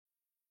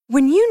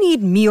When you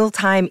need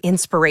mealtime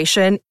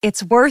inspiration,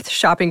 it's worth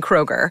shopping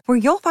Kroger, where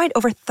you'll find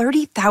over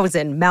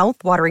 30,000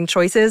 mouth-watering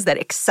choices that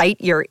excite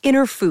your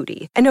inner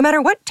foodie. And no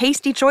matter what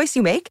tasty choice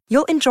you make,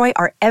 you'll enjoy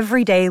our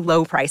everyday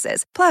low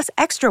prices, plus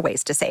extra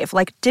ways to save,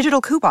 like digital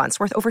coupons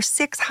worth over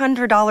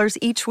 $600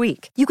 each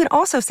week. You can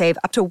also save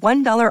up to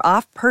 $1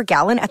 off per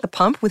gallon at the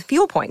pump with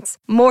fuel points.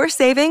 More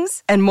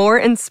savings and more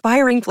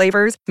inspiring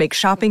flavors make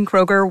shopping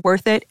Kroger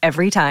worth it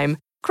every time.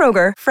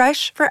 Kroger,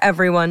 fresh for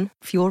everyone.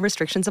 Fuel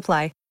restrictions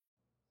apply.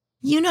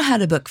 You know how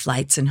to book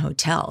flights and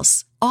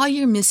hotels. All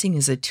you're missing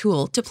is a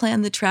tool to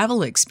plan the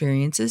travel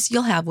experiences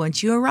you'll have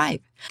once you arrive.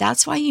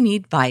 That's why you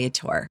need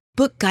Viator.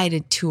 Book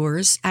guided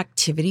tours,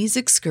 activities,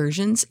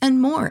 excursions,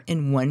 and more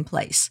in one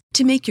place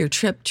to make your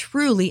trip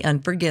truly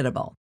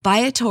unforgettable.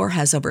 Viator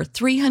has over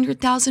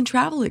 300,000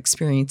 travel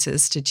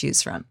experiences to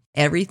choose from.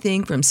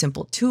 Everything from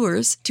simple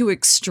tours to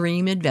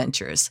extreme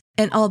adventures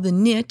and all the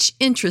niche,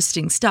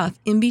 interesting stuff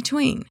in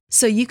between.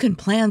 So you can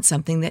plan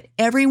something that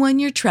everyone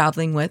you're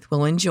traveling with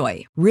will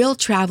enjoy. Real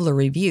traveler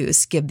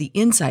reviews give the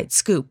inside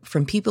scoop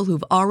from people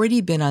who've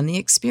already been on the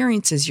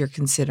experiences you're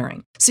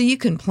considering. So you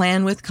can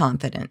plan with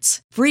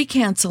confidence. Free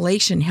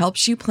cancellation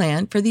helps you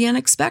plan for the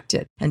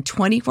unexpected. And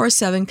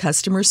 24/7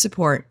 customer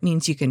support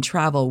means you can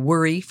travel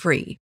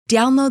worry-free.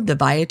 Download the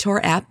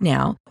Viator app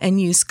now and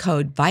use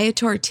code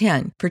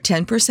Viator10 for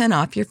 10%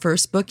 off your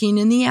first booking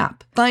in the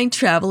app. Find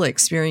travel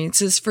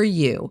experiences for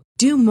you.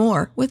 Do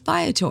more with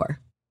Viator.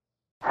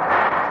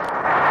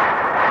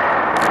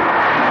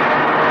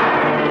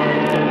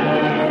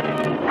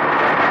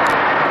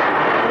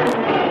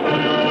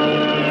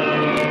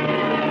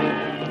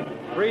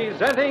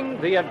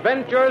 Presenting The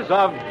Adventures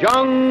of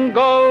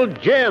Jungle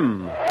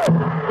Jim.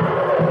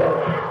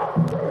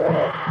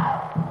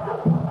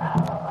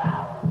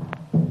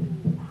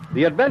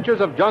 The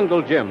Adventures of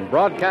Jungle Jim,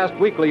 broadcast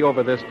weekly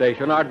over this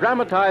station, are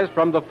dramatized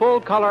from the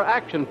full-color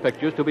action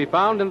pictures to be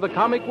found in the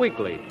Comic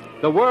Weekly,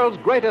 the world's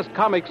greatest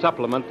comic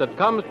supplement that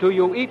comes to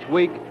you each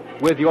week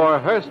with your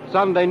Hearst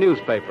Sunday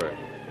newspaper.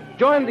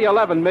 Join the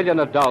 11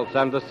 million adults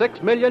and the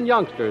 6 million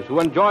youngsters who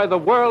enjoy the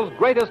world's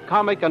greatest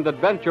comic and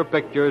adventure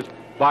pictures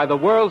by the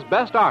world's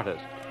best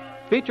artists,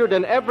 featured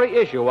in every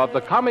issue of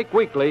the Comic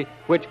Weekly,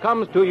 which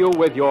comes to you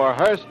with your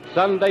Hearst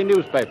Sunday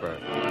newspaper.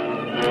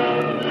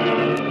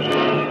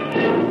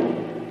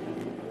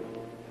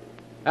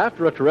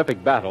 After a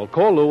terrific battle,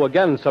 Kolu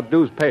again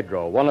subdues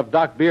Pedro, one of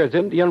Doc Beard's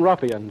Indian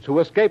ruffians, who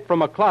escaped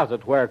from a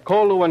closet where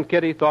Kolu and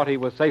Kitty thought he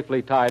was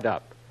safely tied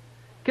up.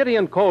 Kitty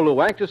and Kolu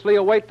anxiously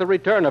await the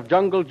return of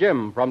Jungle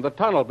Jim from the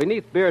tunnel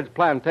beneath Beard's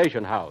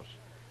plantation house.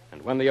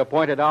 And when the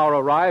appointed hour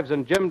arrives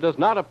and Jim does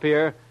not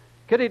appear,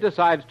 Kitty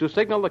decides to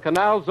signal the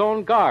Canal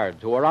Zone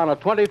guards, who are on a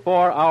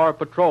 24-hour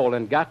patrol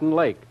in Gatton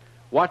Lake,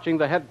 watching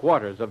the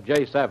headquarters of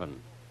J7.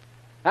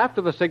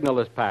 After the signal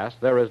is passed,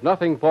 there is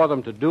nothing for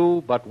them to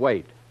do but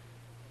wait.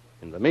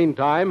 In the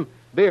meantime,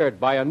 Beard,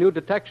 by a new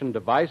detection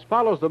device,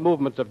 follows the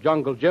movements of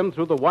Jungle Jim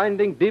through the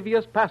winding,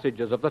 devious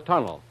passages of the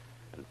tunnel,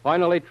 and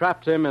finally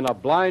traps him in a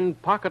blind,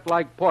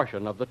 pocket-like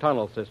portion of the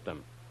tunnel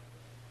system.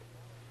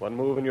 One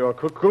move and you're a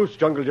cook goose,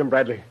 Jungle Jim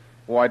Bradley.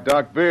 Why,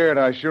 Doc Beard,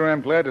 I sure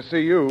am glad to see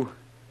you.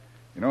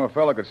 You know, a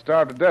fellow could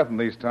starve to death in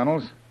these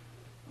tunnels.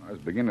 I was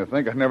beginning to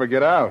think I'd never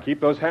get out. Keep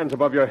those hands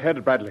above your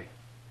head, Bradley.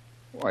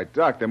 Why,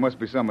 Doc, there must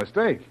be some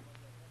mistake.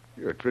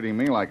 You're treating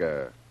me like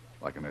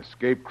an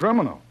escaped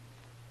criminal.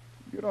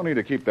 You don't need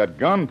to keep that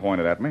gun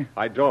pointed at me.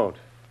 I don't.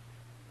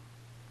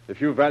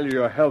 If you value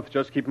your health,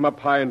 just keep 'em up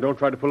high and don't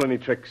try to pull any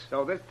tricks.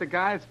 So this the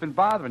guy that's been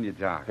bothering you,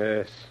 Doc?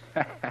 Yes.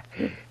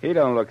 He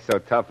don't look so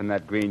tough in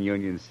that green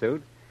union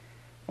suit.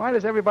 Why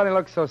does everybody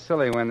look so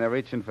silly when they're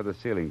reaching for the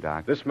ceiling,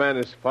 Doc? This man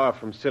is far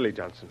from silly,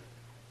 Johnson.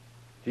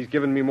 He's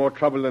given me more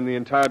trouble than the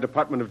entire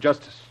Department of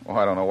Justice. Well,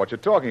 I don't know what you're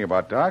talking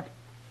about, Doc.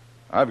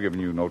 I've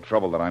given you no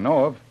trouble that I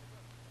know of.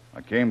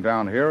 I came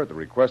down here at the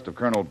request of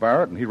Colonel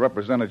Barrett, and he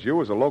represented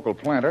you as a local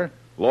planter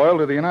loyal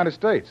to the United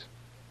States.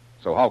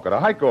 So how could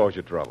I cause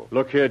you trouble?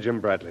 Look here, Jim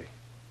Bradley.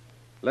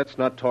 Let's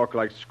not talk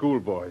like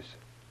schoolboys.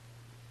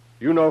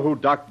 You know who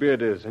Doc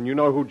Beard is, and you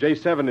know who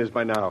J7 is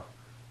by now.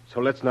 So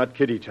let's not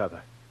kid each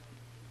other.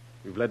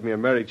 You've led me a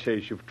merry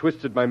chase. You've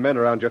twisted my men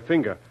around your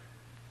finger.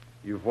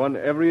 You've won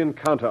every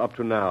encounter up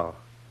to now.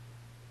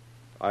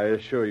 I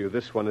assure you,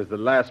 this one is the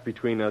last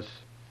between us,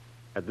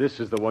 and this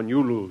is the one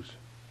you lose.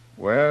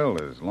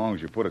 Well, as long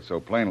as you put it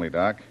so plainly,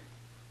 Doc.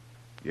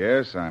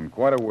 Yes, I'm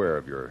quite aware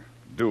of your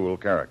dual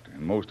character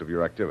in most of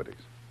your activities.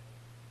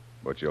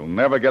 But you'll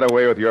never get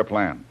away with your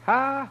plan.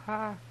 Ha,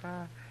 ha,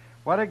 ha.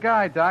 What a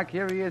guy, Doc.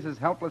 Here he is as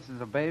helpless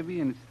as a baby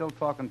and still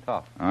talking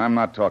tough. I'm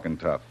not talking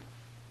tough.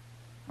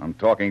 I'm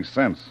talking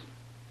sense.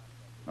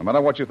 No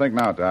matter what you think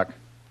now, Doc,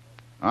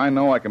 I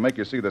know I can make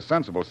you see the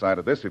sensible side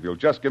of this if you'll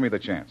just give me the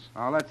chance.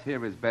 Oh, let's hear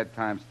his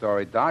bedtime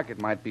story, Doc. It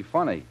might be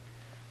funny.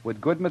 With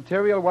good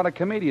material, what a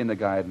comedian the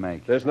guy'd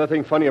make. There's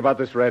nothing funny about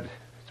this, Red.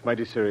 It's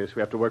mighty serious.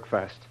 We have to work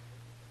fast.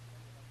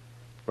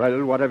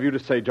 Well, what have you to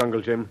say, Jungle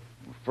Jim?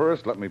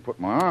 First, let me put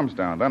my arms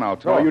down, then I'll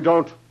talk. No, you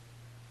don't.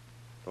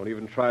 Don't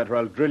even try it or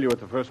I'll drill you at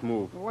the first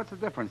move. Well, what's the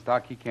difference,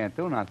 Doc? He can't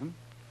do nothing.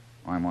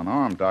 I'm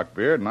unarmed, Doc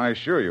Beard, and I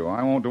assure you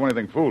I won't do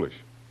anything foolish.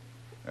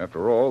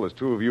 After all, there's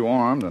 2 of you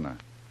armed and a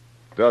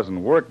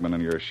dozen workmen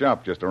in your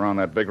shop just around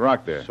that big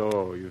rock there.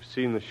 So, you've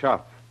seen the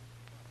shop.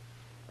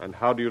 And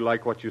how do you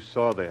like what you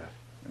saw there?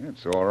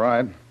 It's all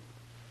right.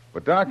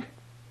 But, Doc,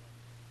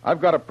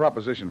 I've got a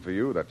proposition for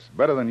you that's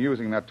better than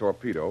using that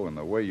torpedo in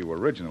the way you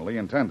originally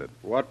intended.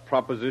 What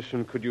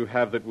proposition could you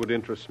have that would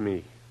interest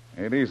me?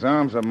 Hey, these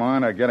arms of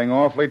mine are getting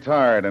awfully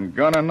tired, and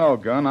gun or no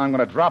gun, I'm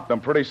going to drop them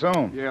pretty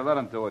soon. Yeah, let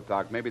him do it,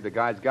 Doc. Maybe the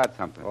guy's got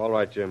something. All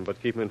right, Jim,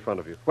 but keep him in front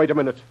of you. Wait a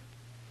minute.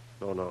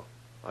 No.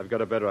 I've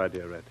got a better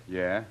idea, Red.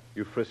 Yeah?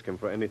 You frisk him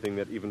for anything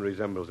that even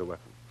resembles a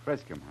weapon.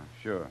 Frisk him, huh?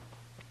 Sure.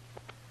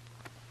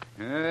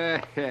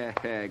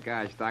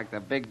 Gosh, Doc, the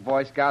big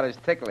Boy Scout is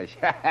ticklish.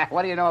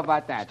 What do you know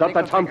about that? Stop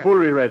that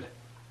tomfoolery, Red.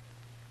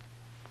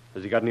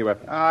 Has he got any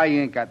weapons? Oh, he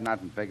ain't got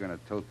nothing bigger than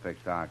a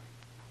toothpick, Doc.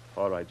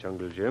 All right,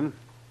 Jungle Jim.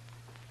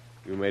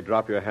 You may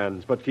drop your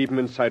hands, but keep him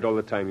in sight all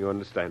the time, you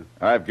understand?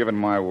 I've given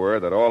my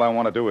word that all I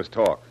want to do is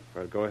talk.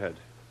 Well, go ahead.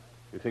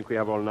 You think we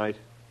have all night?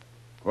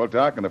 Well,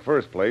 Doc, in the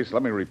first place,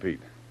 let me repeat.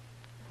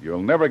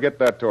 You'll never get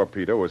that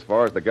torpedo as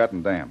far as the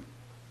Gatton Dam.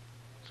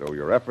 So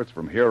your efforts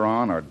from here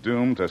on are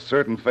doomed to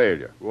certain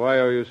failure. Why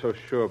are you so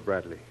sure,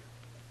 Bradley?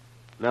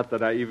 Not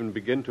that I even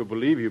begin to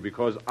believe you,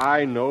 because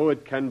I know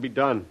it can be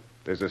done.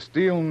 There's a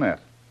steel net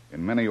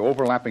in many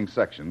overlapping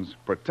sections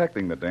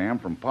protecting the dam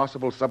from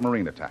possible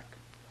submarine attack.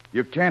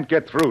 You can't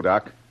get through,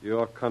 Doc.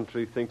 Your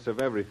country thinks of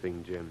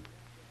everything, Jim.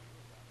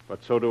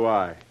 But so do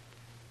I.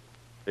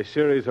 A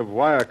series of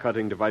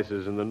wire-cutting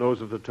devices in the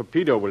nose of the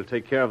torpedo will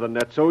take care of the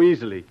net so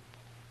easily,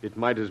 it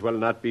might as well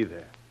not be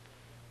there.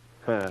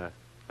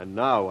 And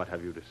now what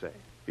have you to say?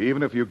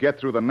 Even if you get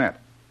through the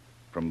net,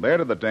 from there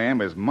to the dam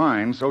is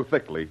mined so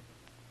thickly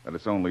that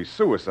it's only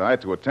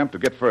suicide to attempt to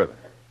get further.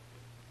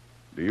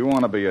 Do you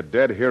want to be a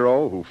dead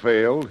hero who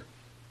failed,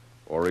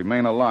 or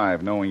remain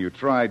alive knowing you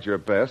tried your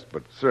best,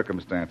 but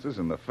circumstances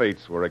and the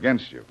fates were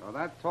against you? Well,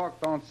 that talk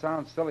don't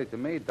sound silly to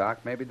me, Doc.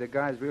 Maybe the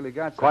guy's really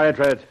got something. Quiet,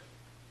 Red.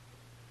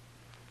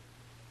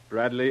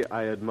 Bradley,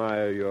 I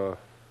admire your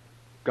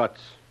guts.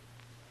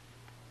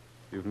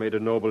 You've made a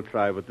noble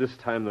try, but this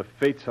time the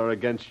fates are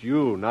against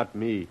you, not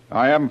me.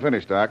 I haven't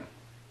finished, Doc.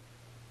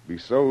 It'd be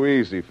so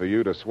easy for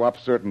you to swap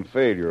certain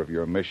failure of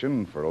your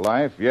mission for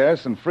life,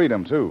 yes, and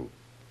freedom, too.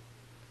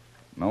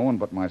 No one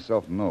but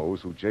myself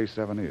knows who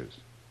J7 is.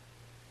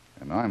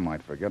 And I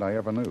might forget I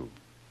ever knew,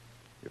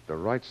 if the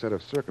right set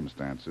of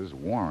circumstances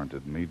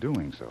warranted me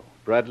doing so.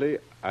 Bradley,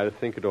 I'll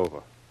think it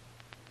over.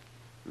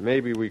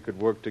 Maybe we could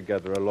work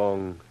together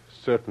along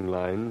certain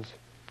lines.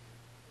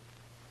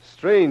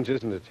 Strange,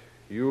 isn't it?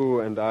 You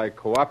and I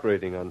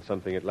cooperating on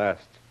something at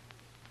last.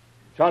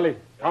 Charlie,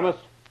 Thomas.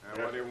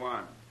 What do you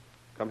want?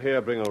 Come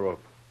here, bring a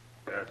rope.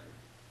 Yes.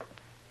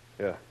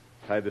 Here,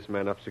 tie this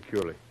man up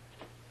securely.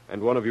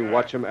 And one of you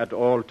watch him at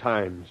all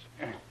times.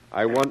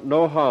 I want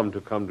no harm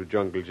to come to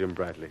Jungle Jim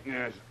Bradley.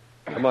 Yes.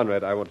 Come on,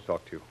 Red, I want to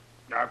talk to you.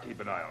 I'll keep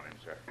an eye on him,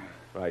 sir.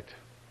 Right.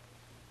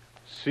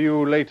 See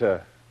you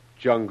later,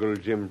 Jungle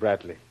Jim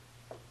Bradley.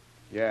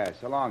 Yeah,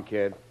 so long,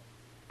 kid.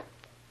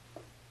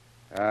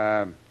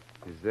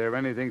 Is there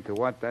anything to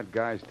what that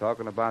guy's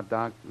talking about,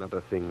 Doc? Not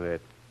a thing,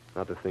 Red.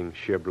 Not a thing.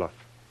 Sheer bluff.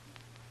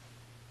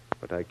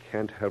 But I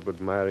can't help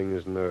admiring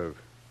his nerve.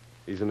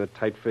 He's in a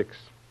tight fix.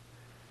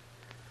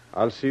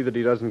 I'll see that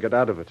he doesn't get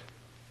out of it.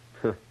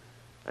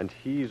 And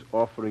he's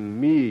offering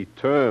me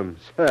terms.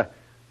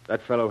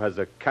 That fellow has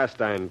a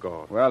cast-iron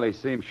gall. Well, he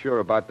seems sure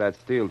about that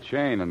steel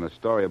chain and the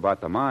story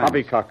about the mines.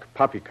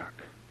 Poppycock.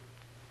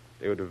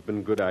 They would have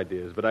been good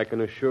ideas, but I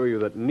can assure you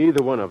that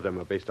neither one of them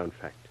are based on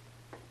fact.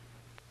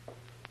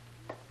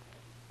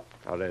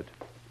 Now,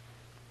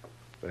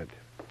 Red,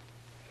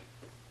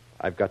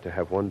 I've got to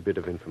have one bit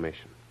of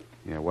information.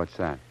 Yeah, what's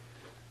that?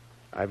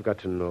 I've got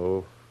to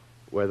know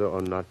whether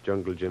or not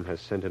Jungle Jim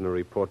has sent in a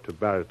report to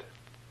Barrett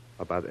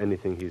about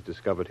anything he's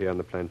discovered here on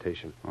the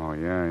plantation. Oh,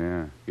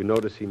 yeah. You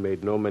notice he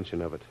made no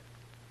mention of it.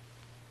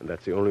 And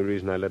that's the only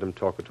reason I let him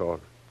talk at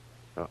all.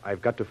 Now,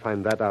 I've got to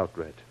find that out,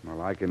 Red.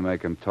 Well, I can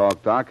make him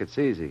talk, Doc. It's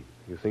easy.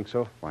 You think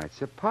so? Why,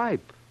 it's a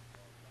pipe.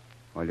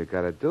 All you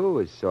gotta do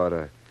is sort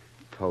of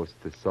toast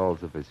the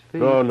soles of his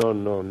feet.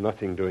 No,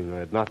 nothing doing,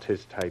 Red. Not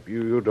his type.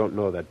 You don't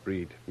know that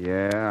breed.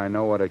 Yeah, I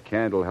know what a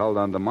candle held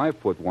under my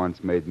foot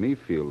once made me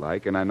feel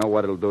like, and I know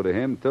what it'll do to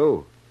him,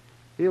 too.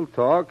 He'll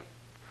talk.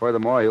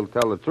 Furthermore, he'll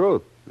tell the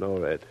truth. No,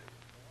 Red.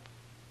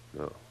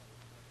 No.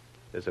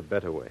 There's a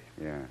better way.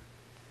 Yeah.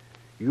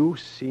 You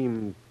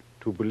seemed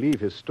to believe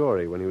his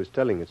story when he was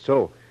telling it.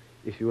 So,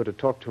 if you were to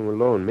talk to him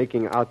alone,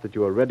 making out that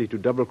you were ready to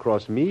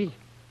double-cross me,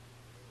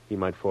 he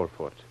might fall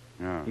for it.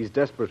 Yeah. He's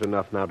desperate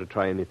enough now to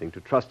try anything, to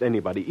trust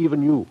anybody,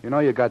 even you. You know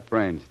you got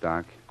brains,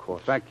 Doc. Of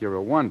course. In fact, you're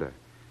a wonder.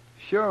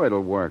 Sure,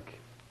 it'll work.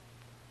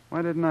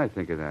 Why didn't I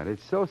think of that?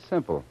 It's so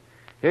simple.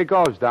 Here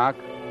goes, Doc.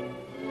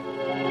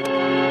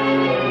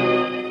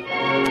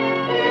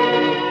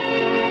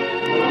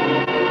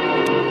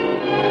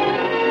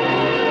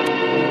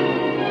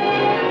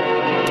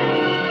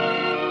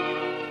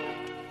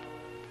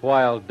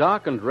 while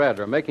Doc and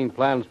Red are making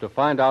plans to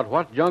find out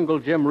what Jungle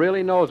Jim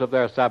really knows of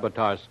their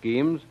sabotage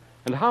schemes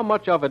and how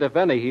much of it, if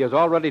any, he has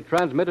already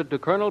transmitted to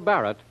Colonel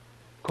Barrett,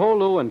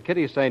 Kolu and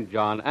Kitty St.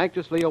 John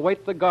anxiously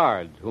await the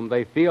guards, whom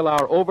they feel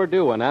are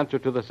overdue in answer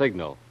to the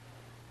signal.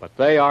 But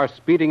they are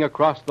speeding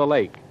across the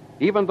lake,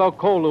 even though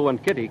Kolu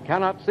and Kitty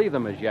cannot see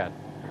them as yet.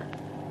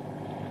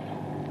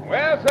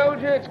 Well,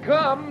 soldier, it's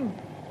come.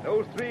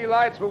 Those 3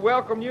 lights were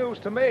welcome news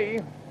to me.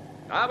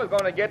 I was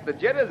going to get the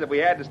jitters if we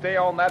had to stay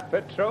on that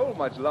patrol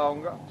much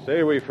longer.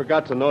 Say, we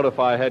forgot to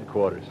notify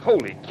headquarters.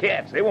 Holy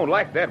cats, they won't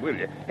like that, will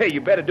you? Hey,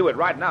 you better do it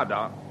right now,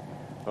 Don.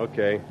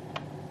 Okay.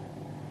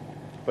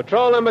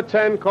 Patrol number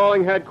 10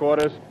 calling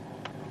headquarters.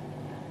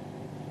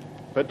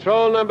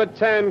 Patrol number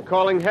 10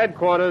 calling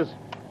headquarters.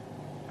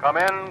 Come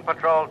in,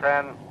 Patrol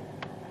 10.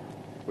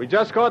 We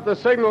just caught the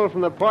signal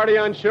from the party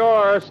on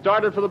shore.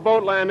 Started for the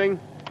boat landing.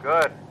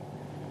 Good.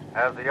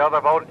 Has the other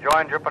boat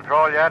joined your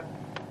patrol yet?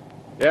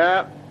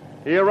 Yeah.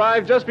 He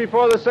arrived just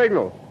before the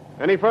signal.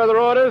 Any further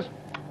orders?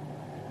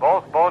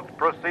 Both boats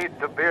proceed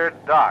to Beard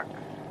Dock.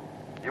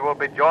 You will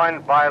be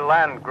joined by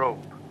Land Group.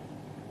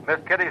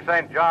 Miss Kitty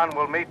St. John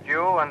will meet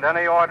you, and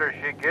any orders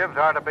she gives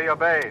are to be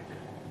obeyed.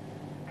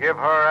 Give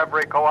her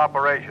every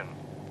cooperation.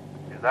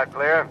 Is that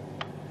clear?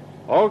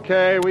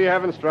 Okay, we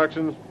have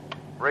instructions.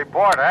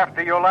 Report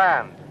after you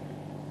land.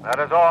 That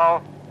is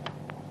all.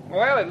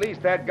 Well, at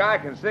least that guy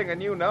can sing a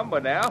new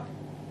number now.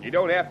 You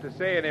don't have to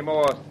say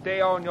anymore, stay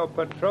on your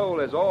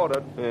patrol as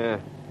ordered. Yeah.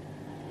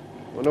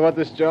 Wonder what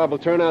this job will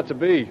turn out to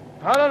be.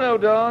 I don't know,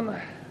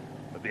 Don.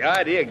 But the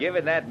idea of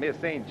giving that Miss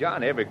St.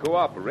 John every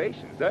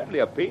cooperation certainly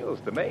appeals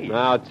to me.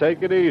 Now,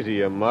 take it easy,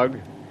 you mug.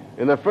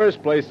 In the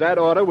first place, that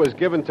order was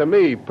given to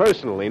me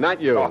personally, not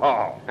you.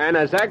 Oh. And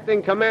as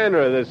acting commander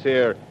of this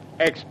here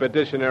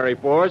expeditionary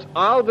force,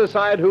 I'll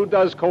decide who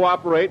does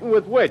cooperating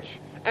with which.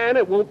 And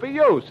it won't be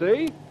you,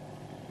 see?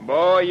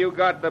 Boy, you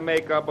got the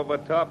makeup of a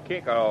tough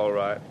kicker, all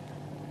right.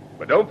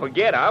 But don't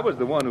forget, I was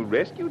the one who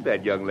rescued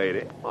that young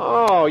lady.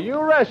 Oh,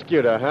 you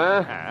rescued her,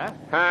 huh? Huh?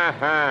 Ha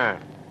ha.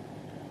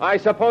 I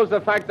suppose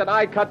the fact that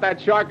I cut that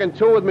shark in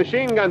 2 with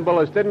machine gun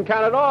bullets didn't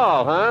count at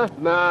all, huh?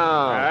 No.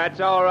 That's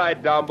all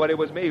right, Don, but it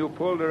was me who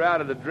pulled her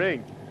out of the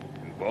drink.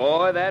 And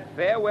boy, that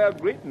farewell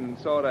greeting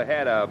sort of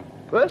had a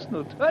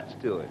personal touch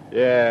to it.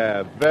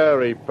 Yeah,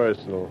 very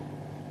personal.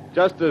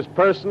 Just as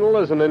personal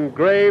as an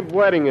engraved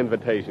wedding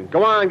invitation.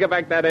 Go on, get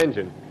back that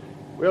engine.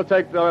 We'll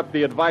take up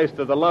the advice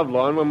to the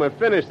Lovelorn when we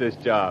finish this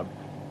job,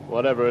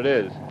 whatever it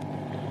is.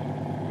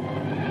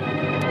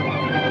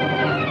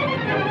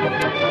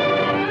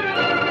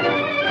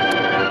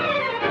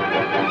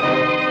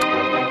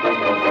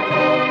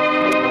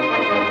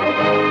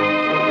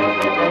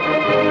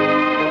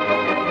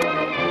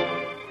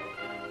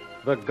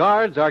 The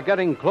guards are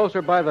getting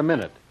closer by the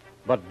minute.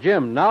 But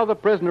Jim, now the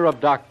prisoner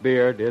of Doc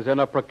Beard, is in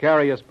a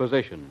precarious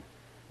position.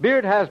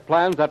 Beard has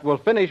plans that will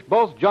finish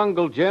both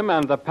Jungle Jim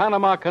and the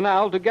Panama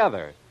Canal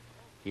together.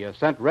 He has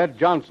sent Red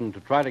Johnson to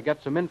try to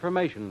get some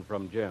information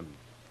from Jim.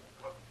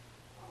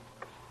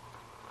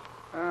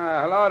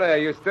 Hello there.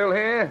 You still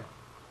here?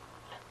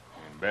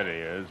 Bet he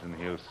is, and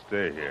he'll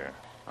stay here.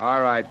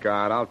 All right,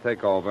 guard. I'll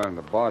take over.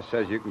 The boss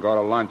says you can go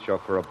to lunch or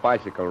for a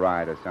bicycle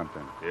ride or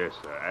something. Yes,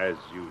 sir, as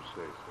you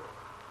say, sir.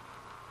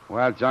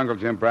 Well, Jungle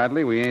Jim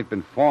Bradley, we ain't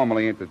been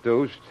formally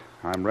introduced.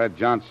 I'm Red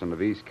Johnson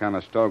of East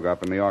Conestoga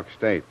up in New York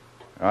State.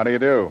 How do you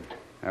do?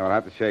 Yeah, we'll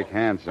have to shake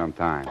hands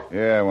sometime.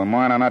 Yeah, well,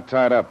 mine are not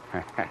tied up.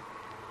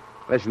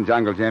 Listen,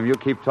 Jungle Jim, you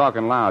keep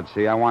talking loud,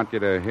 see? I want you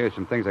to hear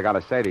some things I got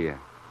to say to you.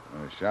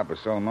 The shop is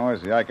so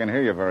noisy, I can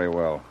hear you very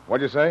well.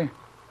 What'd you say?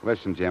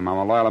 Listen, Jim, I'm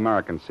a loyal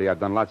American, see? I've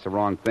done lots of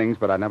wrong things,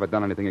 but I've never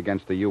done anything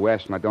against the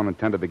U.S., and I don't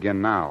intend to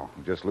begin now.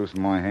 Just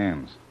loosen my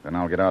hands. Then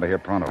I'll get out of here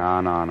pronto.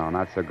 No,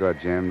 not so good,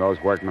 Jim. Those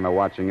workmen are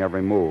watching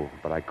every move.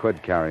 But I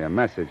could carry a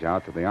message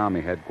out to the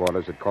Army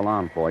headquarters at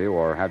Colon for you,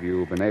 or have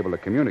you been able to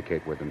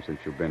communicate with them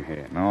since you've been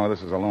here? No,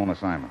 this is a lone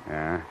assignment.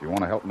 Yeah? If you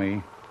want to help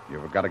me,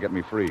 you've got to get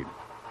me freed.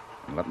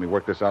 And let me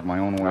work this out my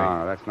own way.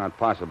 No, that's not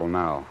possible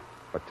now.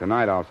 But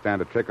tonight I'll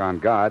stand a trick on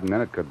guard, and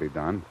then it could be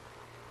done.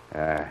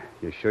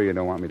 You sure you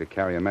don't want me to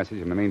carry a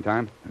message in the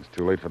meantime? It's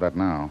too late for that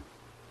now.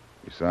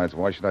 Besides,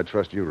 why should I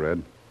trust you,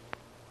 Red?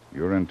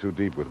 You're in too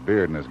deep with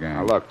Beard and his gang.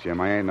 Now, look,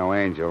 Jim, I ain't no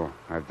angel.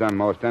 I've done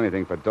most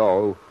anything for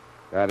dough.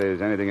 That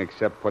is, anything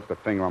except put the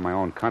finger on my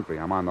own country.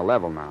 I'm on the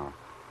level now.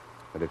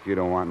 But if you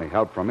don't want any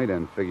help from me,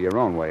 then figure your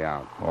own way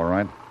out. All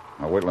right.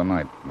 I'll wait till the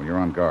night when you're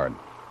on guard.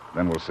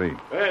 Then we'll see.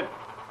 Red,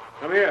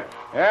 come here.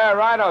 Yeah,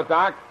 righto,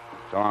 Doc.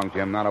 So long,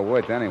 Jim. Not a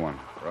word to anyone.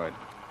 Right.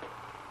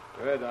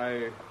 Red,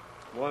 I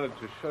wanted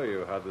to show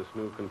you how this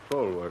new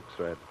control works,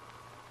 Red.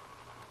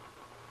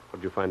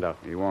 What'd you find out?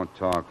 He won't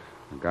talk.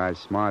 The guy's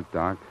smart,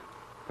 Doc.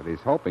 But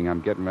he's hoping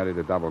I'm getting ready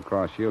to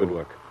double-cross you. Good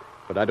work.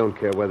 But I don't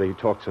care whether he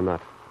talks or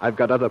not. I've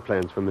got other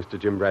plans for Mr.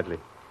 Jim Bradley.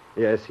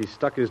 Yes, he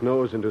stuck his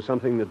nose into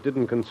something that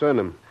didn't concern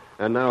him,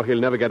 and now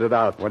he'll never get it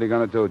out. What are you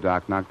going to do,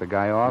 Doc? Knock the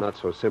guy off? Not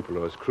so simple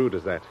or as crude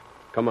as that.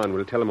 Come on,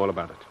 we'll tell him all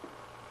about it.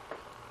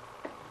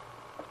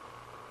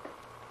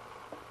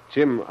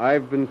 Jim,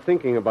 I've been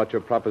thinking about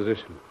your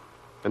proposition.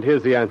 And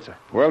here's the answer.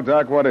 Well,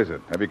 Doc, what is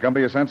it? Have you come to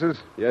your senses?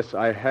 Yes,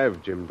 I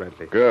have, Jim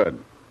Brentley.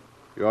 Good.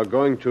 You are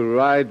going to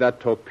ride that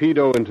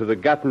torpedo into the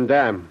Gatun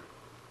Dam,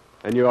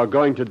 and you are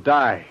going to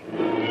die.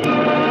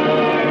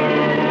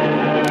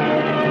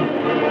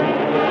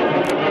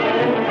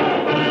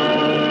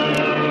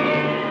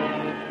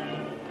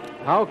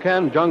 How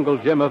can Jungle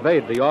Jim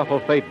evade the awful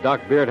fate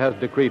Doc Beard has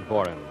decreed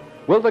for him?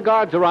 Will the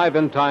guards arrive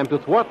in time to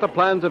thwart the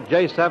plans of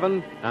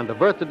J7 and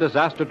avert the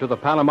disaster to the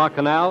Panama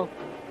Canal?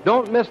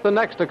 Don't miss the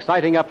next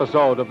exciting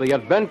episode of The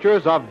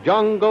Adventures of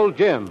Jungle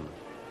Jim.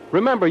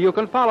 Remember, you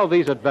can follow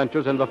these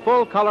adventures in the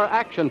full-color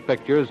action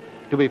pictures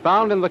to be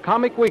found in the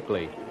Comic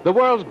Weekly, the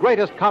world's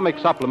greatest comic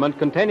supplement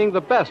containing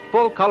the best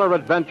full-color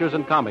adventures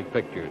and comic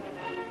pictures.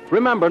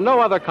 Remember, no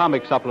other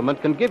comic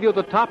supplement can give you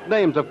the top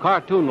names of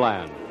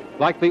Cartoonland,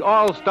 like the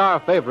all-star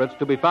favorites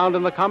to be found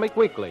in the Comic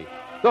Weekly.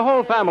 The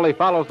whole family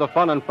follows the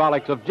fun and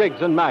frolics of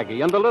Jiggs and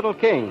Maggie and the Little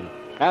King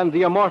and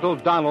the immortal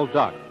Donald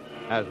Duck,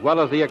 as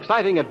well as the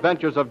exciting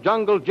adventures of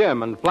Jungle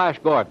Jim and Flash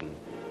Gordon.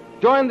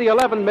 Join the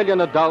 11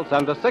 million adults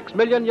and the 6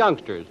 million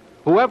youngsters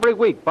who every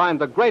week find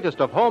the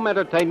greatest of home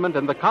entertainment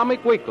in the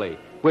Comic Weekly,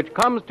 which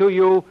comes to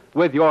you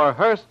with your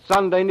Hearst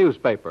Sunday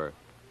newspaper.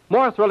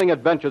 More thrilling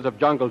adventures of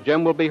Jungle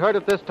Jim will be heard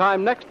at this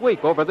time next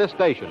week over this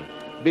station.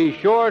 Be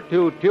sure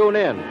to tune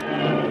in.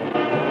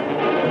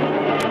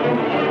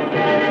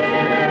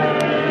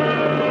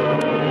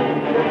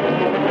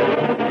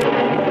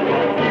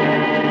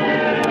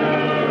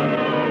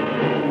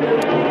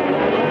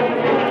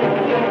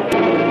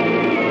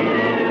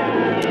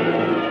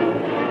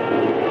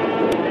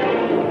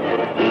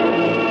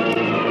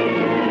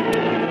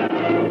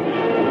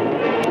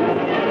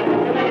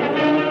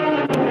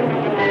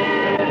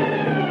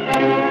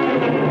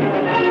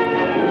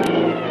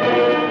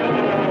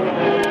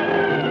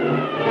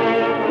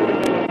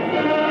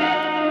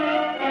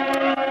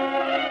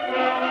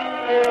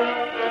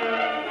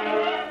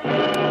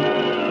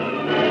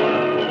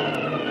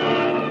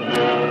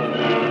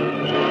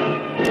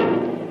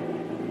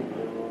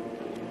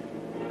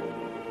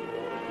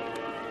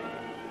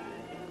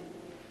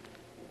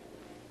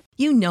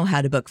 You know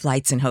how to book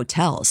flights and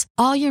hotels.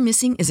 All you're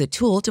missing is a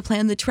tool to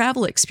plan the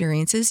travel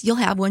experiences you'll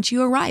have once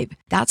you arrive.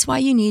 That's why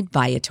you need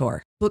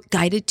Viator. Book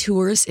guided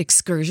tours,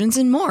 excursions,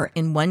 and more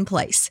in one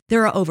place.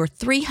 There are over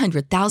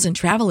 300,000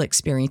 travel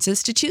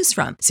experiences to choose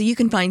from, so you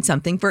can find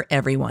something for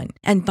everyone.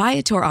 And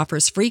Viator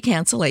offers free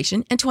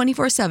cancellation and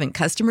 24/7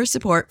 customer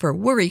support for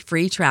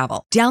worry-free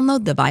travel.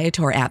 Download the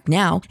Viator app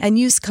now and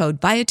use code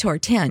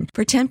Viator10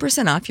 for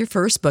 10% off your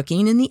first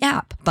booking in the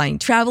app. Find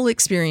travel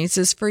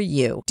experiences for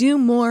you. Do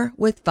more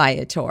with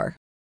Viator.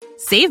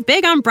 Save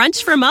big on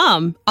brunch for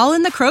mom, all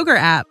in the Kroger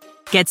app.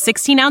 Get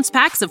 16-ounce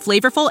packs of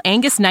flavorful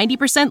Angus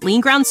 90% lean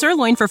ground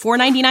sirloin for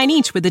 $4.99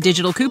 each with a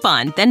digital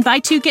coupon. Then buy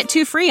 2, get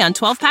 2 free on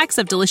 12 packs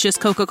of delicious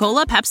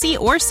Coca-Cola, Pepsi,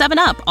 or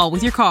 7-Up, all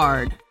with your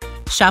card.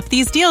 Shop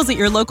these deals at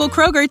your local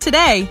Kroger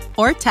today,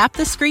 or tap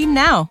the screen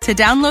now to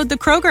download the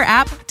Kroger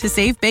app to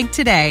save big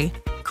today.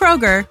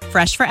 Kroger,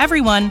 fresh for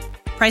everyone.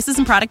 Prices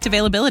and product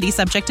availability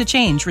subject to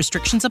change.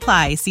 Restrictions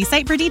apply. See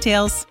site for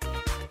details.